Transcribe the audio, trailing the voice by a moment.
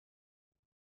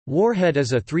Warhead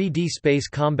is a 3D space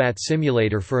combat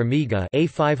simulator for Amiga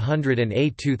A500 and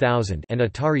A2000 and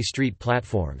Atari ST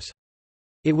platforms.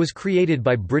 It was created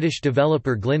by British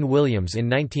developer Glyn Williams in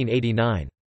 1989.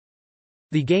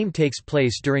 The game takes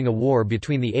place during a war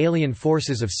between the alien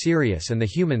forces of Sirius and the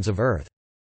humans of Earth.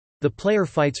 The player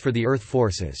fights for the Earth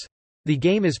forces. The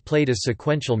game is played as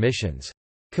sequential missions.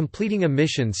 Completing a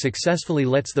mission successfully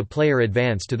lets the player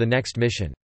advance to the next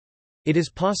mission. It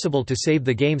is possible to save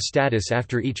the game status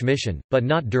after each mission, but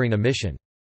not during a mission.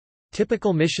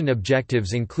 Typical mission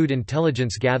objectives include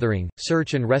intelligence gathering,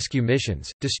 search and rescue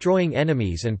missions, destroying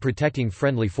enemies and protecting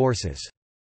friendly forces.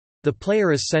 The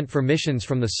player is sent for missions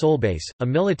from the Solbase, a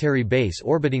military base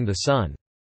orbiting the Sun.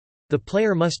 The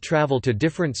player must travel to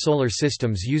different solar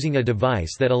systems using a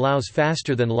device that allows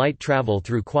faster-than-light travel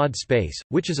through quad space,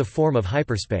 which is a form of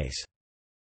hyperspace.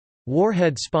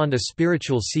 Warhead spawned a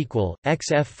spiritual sequel,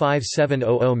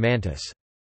 XF5700 Mantis.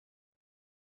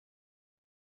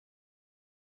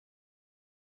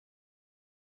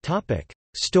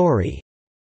 Story.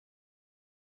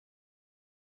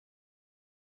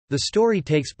 The story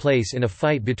takes place in a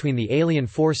fight between the alien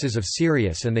forces of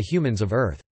Sirius and the humans of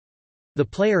Earth. The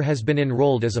player has been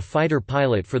enrolled as a fighter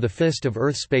pilot for the Fist of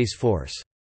Earth Space Force.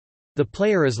 The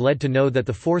player is led to know that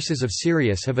the forces of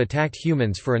Sirius have attacked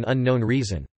humans for an unknown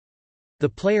reason. The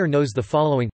player knows the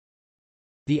following.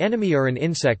 The enemy are an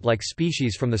insect-like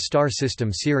species from the star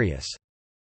system Sirius.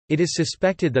 It is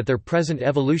suspected that their present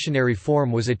evolutionary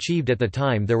form was achieved at the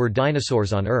time there were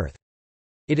dinosaurs on Earth.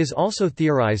 It is also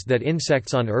theorized that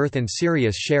insects on Earth and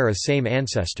Sirius share a same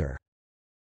ancestor.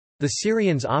 The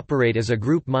Sirians operate as a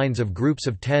group minds of groups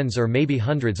of tens or maybe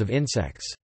hundreds of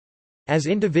insects. As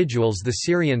individuals, the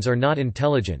Sirians are not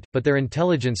intelligent, but their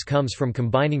intelligence comes from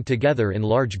combining together in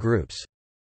large groups.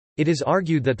 It is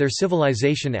argued that their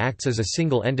civilization acts as a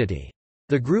single entity.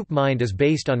 The group mind is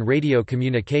based on radio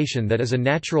communication that is a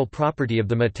natural property of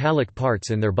the metallic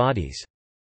parts in their bodies.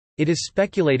 It is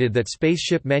speculated that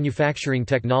spaceship manufacturing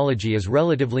technology is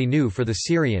relatively new for the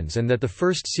Sirians and that the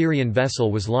first Sirian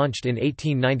vessel was launched in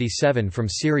 1897 from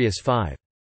Sirius 5.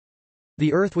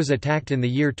 The Earth was attacked in the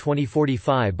year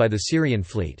 2045 by the Sirian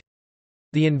fleet.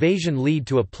 The invasion led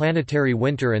to a planetary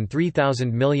winter and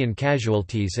 3,000 million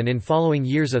casualties, and in following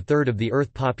years a third of the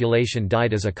Earth population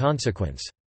died as a consequence.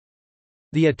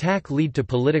 The attack led to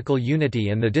political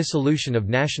unity and the dissolution of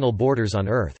national borders on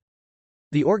Earth.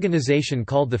 The organization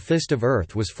called the Fist of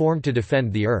Earth was formed to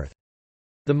defend the Earth.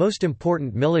 The most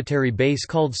important military base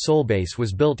called Solbase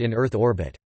was built in Earth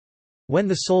orbit. When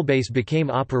the Solbase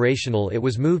became operational, it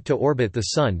was moved to orbit the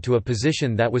Sun to a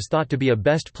position that was thought to be a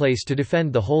best place to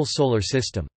defend the whole solar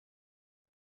system.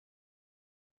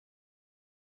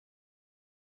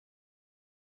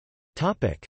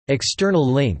 External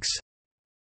links.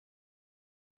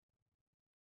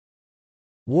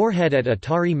 Warhead at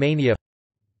Atari Mania.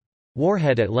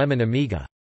 Warhead at Lemon Amiga.